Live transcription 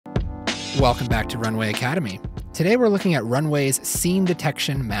Welcome back to Runway Academy. Today we're looking at Runway's Scene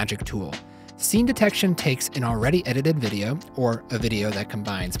Detection Magic Tool. Scene Detection takes an already edited video, or a video that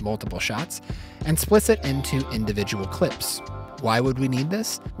combines multiple shots, and splits it into individual clips. Why would we need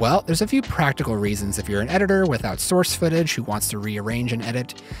this? Well, there's a few practical reasons if you're an editor without source footage who wants to rearrange an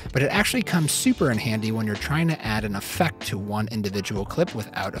edit, but it actually comes super in handy when you're trying to add an effect to one individual clip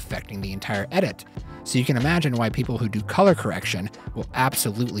without affecting the entire edit. So you can imagine why people who do color correction will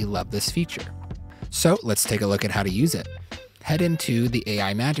absolutely love this feature. So let's take a look at how to use it. Head into the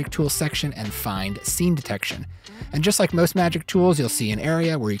AI Magic Tools section and find Scene Detection. And just like most magic tools, you'll see an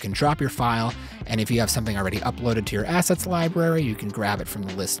area where you can drop your file, and if you have something already uploaded to your assets library, you can grab it from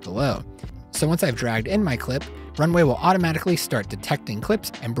the list below. So once I've dragged in my clip, Runway will automatically start detecting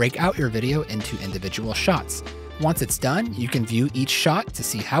clips and break out your video into individual shots. Once it's done, you can view each shot to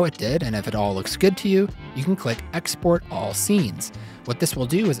see how it did, and if it all looks good to you, you can click Export All Scenes. What this will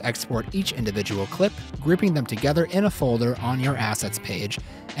do is export each individual clip, grouping them together in a folder on your assets page,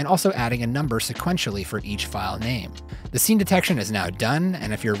 and also adding a number sequentially for each file name. The scene detection is now done,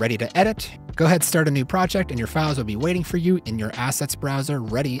 and if you're ready to edit, go ahead, start a new project, and your files will be waiting for you in your assets browser,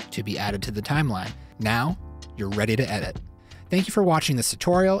 ready to be added to the timeline. Now, you're ready to edit. Thank you for watching this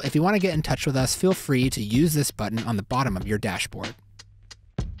tutorial. If you want to get in touch with us, feel free to use this button on the bottom of your dashboard.